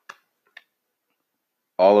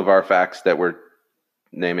of our facts that we're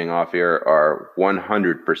naming off here are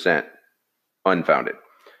 100% unfounded.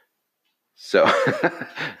 So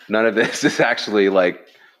none of this is actually like,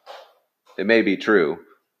 it may be true.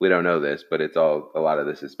 We don't know this, but a lot of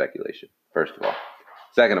this is speculation, first of all.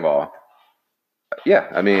 Second of all, yeah,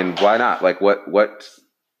 I mean, why not? Like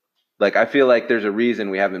like I feel like there's a reason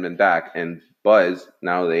we haven't been back, and Buzz,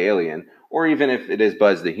 now the alien, or even if it is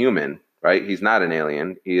Buzz the human, right? He's not an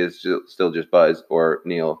alien. He is still just Buzz, or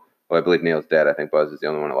Neil. Well, I believe Neil's dead. I think Buzz is the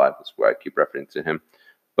only one alive. That's why I keep referencing him.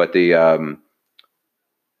 But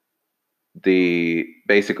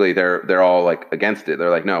basically they're all like against it. They're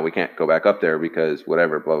like, no, we can't go back up there because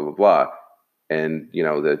whatever, blah blah blah. And you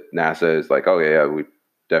know, the NASA is like, oh yeah, we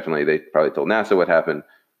definitely. They probably told NASA what happened,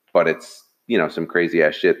 but it's, you know, some crazy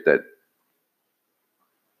ass shit that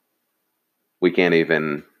we can't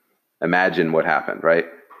even imagine what happened, right?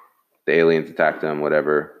 The aliens attacked them,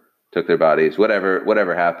 whatever. took their bodies,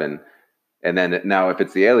 whatever happened. And then now if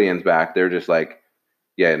it's the aliens back, they're just like,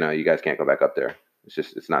 yeah, no, you guys can't go back up there.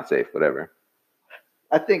 It's not safe, whatever.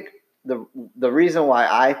 I think the reason why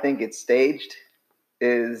I think it's staged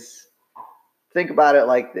is, think about it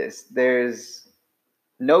like this. There's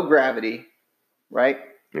no gravity, right?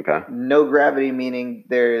 Okay. No gravity meaning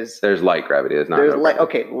there's light gravity. There's light. gravity.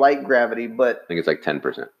 Okay, light gravity, but I think it's like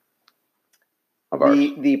 10% of ours.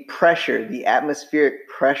 The pressure, the atmospheric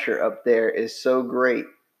pressure up there is so great.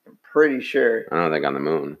 I'm pretty sure. I don't think on the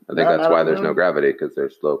moon. I think that's why there's no gravity, because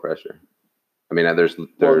there's low pressure. I mean, there's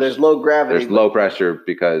low gravity. There's low pressure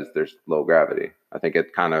because there's low gravity. I think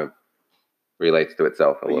it kind of relates to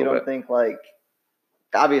itself a little bit. You don't think, like,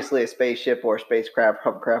 obviously a spaceship or spacecraft,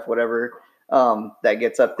 hovercraft, whatever, that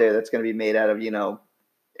gets up there, that's going to be made out of,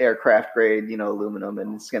 aircraft grade, aluminum,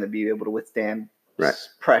 and it's going to be able to withstand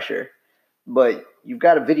pressure. But you've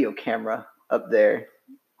got a video camera up there.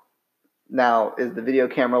 Now, is the video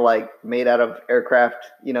camera like made out of aircraft,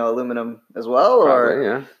 aluminum as well? Probably,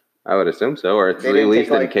 yeah. I would assume so, or it's at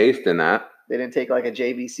least encased in that. They didn't take like a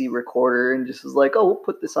JVC recorder and just was like, oh, we'll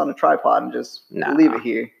put this on a tripod and just leave it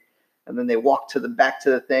here. And then they walked back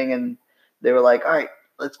to the thing and they were like, all right,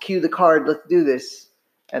 let's cue the card. Let's do this.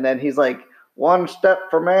 And then he's like, one step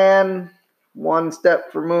for man, one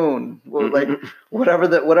step for moon. Well, like whatever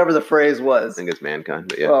the phrase was. I think it's mankind,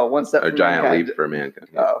 but yeah. Oh, one step for giant mankind. Leap for mankind.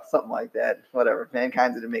 Yeah. Oh, something like that. Whatever.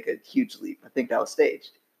 Mankind didn't make a huge leap. I think that was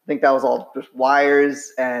staged. I think that was all just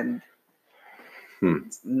wires and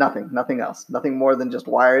nothing else. Nothing more than just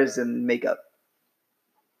wires and makeup.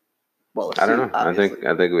 Well, I don't know. Obviously.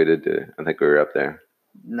 I think we did do it. I think we were up there.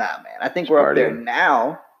 Nah, man. I think we're up there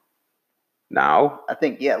now. Now? I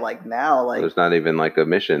think, yeah, like now. Like, there's not even like a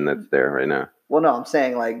mission that's there right now. Well, no, I'm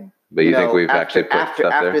saying like. But you think we've actually put stuff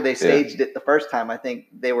there? After they staged it the first time, I think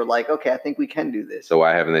they were like, okay, I think we can do this. So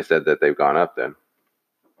why haven't they said that they've gone up then?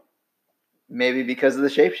 Maybe because of the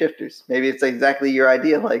shapeshifters. Maybe it's exactly your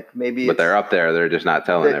idea. Like maybe. But they're up there. They're just not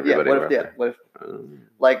telling everybody.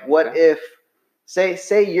 What if?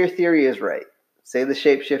 Say your theory is right. Say the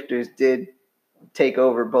shapeshifters did take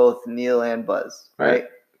over both Neil and Buzz, right?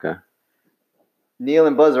 Okay. Neil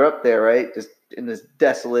and Buzz are up there, right? Just in this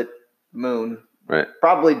desolate moon. Right.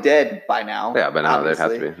 Probably dead by now. Yeah, by now there'd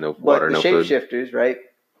have to be no water, no food. But the shapeshifters, right?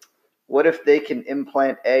 What if they can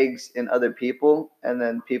implant eggs in other people, and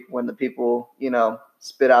then when the people,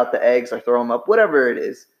 spit out the eggs or throw them up, whatever it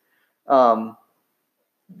is,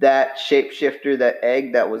 that shapeshifter, that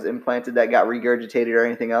egg that was implanted, that got regurgitated or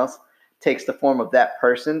anything else, takes the form of that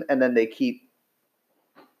person, and then they keep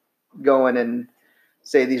going and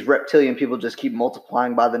say these reptilian people just keep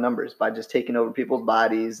multiplying by the numbers by just taking over people's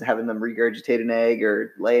bodies, having them regurgitate an egg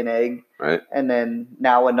or lay an egg. Right. And then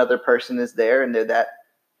now another person is there and they're that.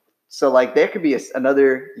 So like there could be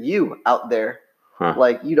another you out there. Huh.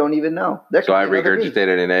 Like you don't even know. So I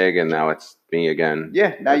regurgitated an egg and now it's me again.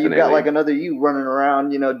 Yeah. Now you've got like another you running around,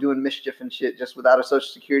 doing mischief and shit just without a social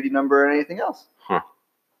security number or anything else. Huh.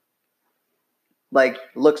 Like,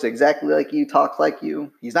 looks exactly like you, talks like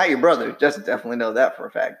you. He's not your brother. Just definitely know that for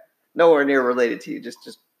a fact. Nowhere near related to you.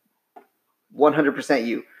 Just 100%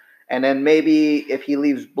 you. And then maybe if he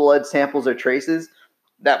leaves blood samples or traces,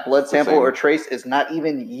 that blood sample or trace is not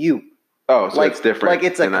even you. Oh, so it's different. Like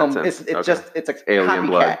it's it's a alien copycat.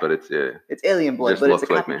 Blood, but it's it's alien blood, but it's a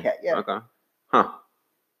copycat. Like yeah. Okay. Huh.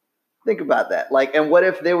 Think about that. Like, and what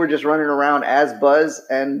if they were just running around as Buzz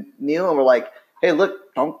and Neil and were like, hey, look,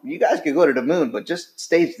 you guys could go to the moon, but just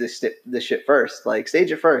stage this shit first. Like,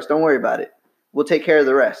 stage it first. Don't worry about it. We'll take care of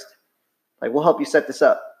the rest. Like, we'll help you set this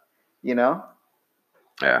up. Yeah,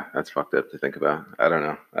 that's fucked up to think about. I don't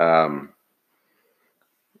know.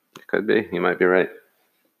 It could be. You might be right.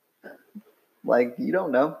 Like, you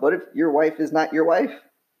don't know. What if your wife is not your wife?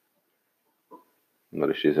 What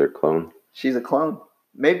if she's her clone? She's a clone.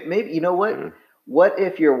 Maybe you know what? Mm. What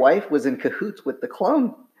if your wife was in cahoots with the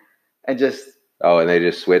clone and just... Oh, and they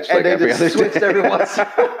just switched like every other day. Every once.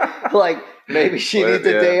 Like maybe she needs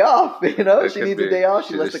a day off. She needs a day off.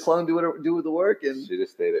 She lets the clone do the work, and she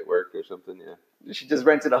just stayed at work or something. Yeah. She just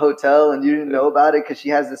rented a hotel, and you didn't know about it because she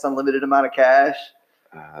has this unlimited amount of cash.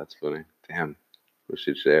 That's funny. Damn, we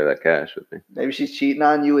should share that cash with me. Maybe she's cheating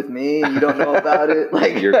on you with me, and you don't know about it.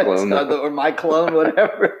 Like your clone or my clone,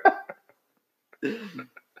 whatever.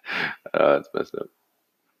 That's messed up.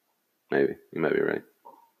 Maybe you might be right.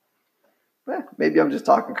 Maybe I'm just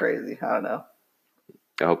talking crazy. I don't know.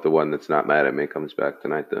 I hope the one that's not mad at me comes back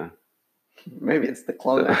tonight, though. Maybe it's the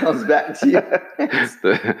clone that comes back to you.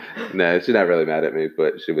 No, she's not really mad at me,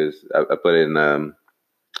 but she was. I put in the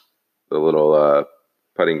little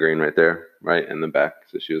putting green right there, right in the back.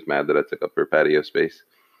 So she was mad that I took up her patio space.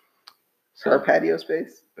 Her patio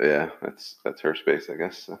space? Yeah, that's her space, I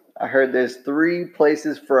guess. So. I heard there's 3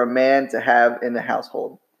 places for a man to have in the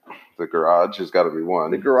household. The garage has got to be one.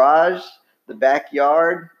 The garage, the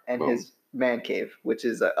backyard, and his man cave, which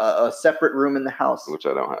is a separate room in the house. Which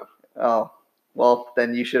I don't have. Oh, well,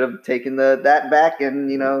 then you should have taken that back, and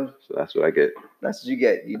So that's what I get. That's what you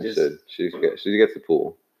get. She gets the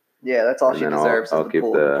pool. Yeah, that's all she deserves. I'll the keep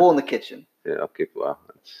pool. the pool in the kitchen. Yeah, I'll keep. Well,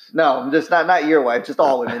 no, just not your wife. Just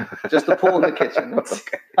all women. Just the pool in the kitchen.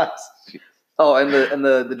 Okay. Oh, and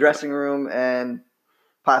the dressing room and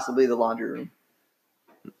possibly the laundry room.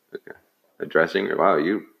 Okay. A dressing room. Wow,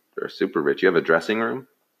 you are super rich. You have a dressing room?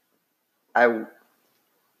 I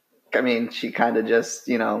mean, she kind of just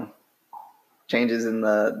changes in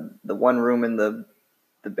the one room in the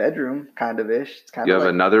bedroom, kind of ish. It's kind you have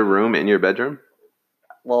another room in your bedroom?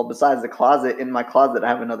 Well, besides the closet, in my closet, I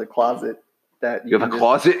have another closet that you have a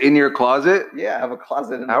closet in your closet? Yeah, I have a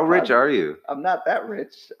closet. How rich are you? I'm not that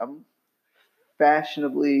rich. I'm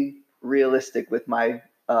fashionably realistic with my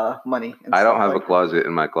money. And I don't have a closet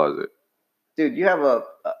in my closet. Dude, you have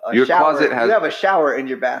your shower. Closet has... You have a shower in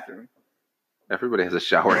your bathroom. Everybody has a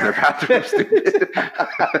shower in their bathroom, stupid.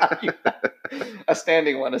 A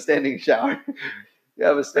standing one, a standing shower. You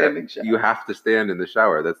have a standing shower. You have to stand in the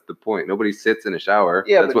shower. That's the point. Nobody sits in a shower.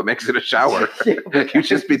 Yeah, that's what makes it a shower. Yeah, you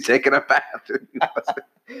just be taking a bath.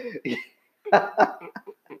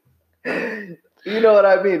 You know what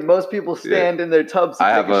I mean? Most people stand in their tubs to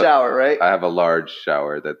take a shower, right? I have a large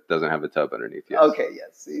shower that doesn't have a tub underneath. Yes. Okay,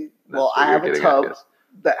 yes. See, well, I have a tub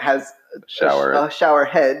that has a shower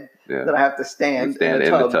head that I have to stand in the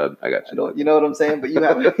tub. I got you. You know what I'm saying? But you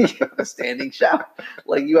have a standing shower.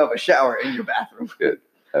 Like you have a shower in your bathroom. Good.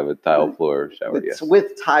 I have a tile floor shower, yes.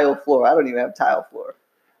 With tile floor. I don't even have tile floor.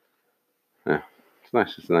 Yeah. It's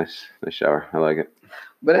nice. It's a nice shower. I like it.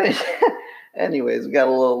 But anyways, we got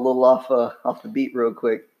a little off the beat real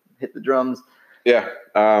quick. Hit the drums. Yeah.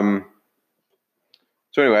 So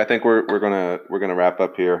anyway, I think we're gonna wrap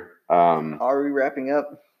up here. Are we wrapping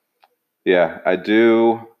up? Yeah, I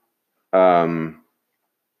do. I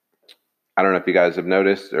don't know if you guys have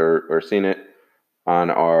noticed or seen it on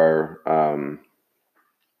our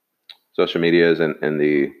social medias and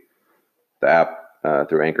the app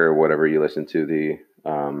through Anchor or whatever you listen to the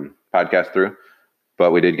podcast through.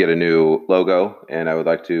 But we did get a new logo, and I would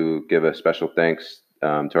like to give a special thanks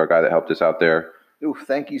to our guy that helped us out there. Ooh,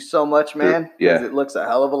 thank you so much, man. Because it looks a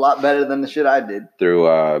hell of a lot better than the shit I did. Through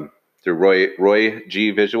Roy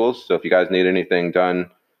G Visuals. So if you guys need anything done,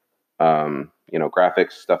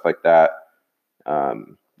 graphics, stuff like that,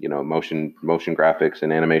 motion graphics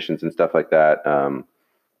and animations and stuff like that.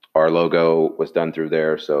 Our logo was done through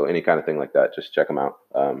there. So any kind of thing like that, just check them out.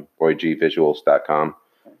 RoyGVisuals.com.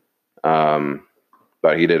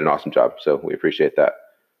 But he did an awesome job, so we appreciate that.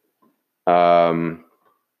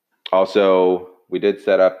 Also, we did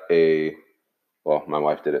set up my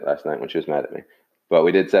wife did it last night when she was mad at me, but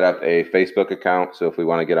we did set up a Facebook account. So if we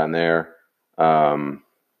want to get on there,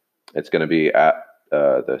 it's going to be at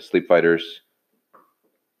the Sleep Fighters.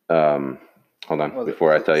 Hold on,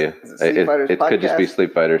 before I tell you, it could just be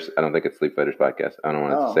Sleep Fighters. I don't think it's Sleep Fighters Podcast. I don't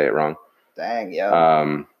want to say it wrong. Dang,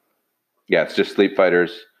 yeah. Yeah, it's just Sleep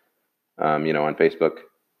Fighters. On Facebook.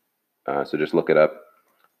 So just look it up.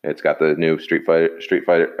 It's got the new Sleep Fighters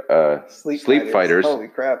Holy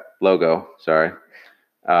crap. logo. Sorry.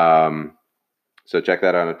 So check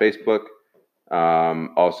that out on Facebook.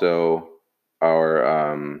 Also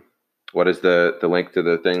our what is the link to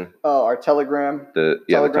the thing? Oh, our Telegram. The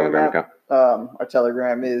Telegram account. Our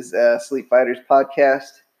Telegram is Sleep Fighters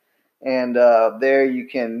Podcast. And there you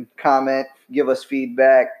can comment, give us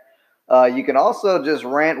feedback. You can also just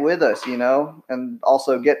rant with us, and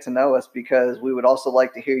also get to know us, because we would also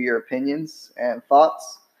like to hear your opinions and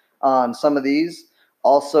thoughts on some of these.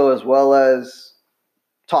 Also, as well as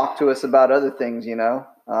talk to us about other things,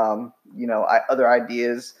 other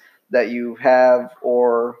ideas that you have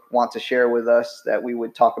or want to share with us that we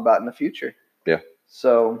would talk about in the future. Yeah.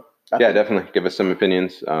 So. Definitely give us some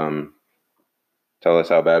opinions. Tell us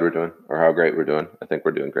how bad we're doing or how great we're doing. I think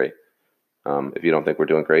we're doing great. If you don't think we're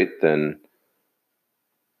doing great, then,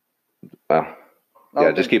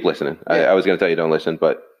 just keep listening. Yeah. I was going to tell you don't listen,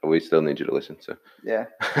 but we still need you to listen. So yeah,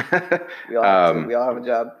 we all have a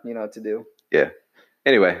job, to do. Yeah.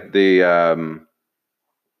 Anyway,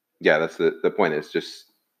 that's the point is just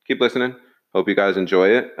keep listening. Hope you guys enjoy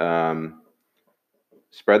it.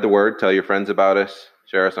 Spread the word. Tell your friends about us.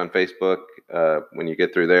 Share us on Facebook. When you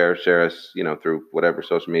get through there, share us, through whatever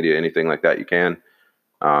social media, anything like that you can.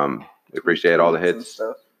 We appreciate all the hits.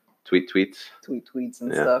 tweets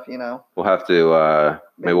and stuff. We'll have to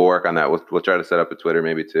maybe we'll work on that. We'll try to set up a Twitter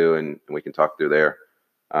maybe too, and we can talk through there.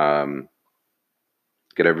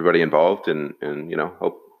 Get everybody involved, and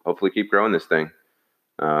hopefully keep growing this thing.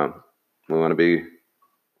 We want to be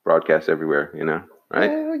broadcast everywhere, right?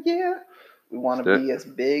 Hell yeah. We want to be as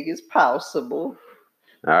big as possible.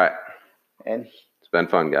 All right. And it's been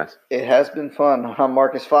fun, guys. It has been fun. I'm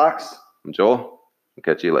Marcus Fox. I'm Joel. I'll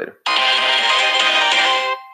catch you later.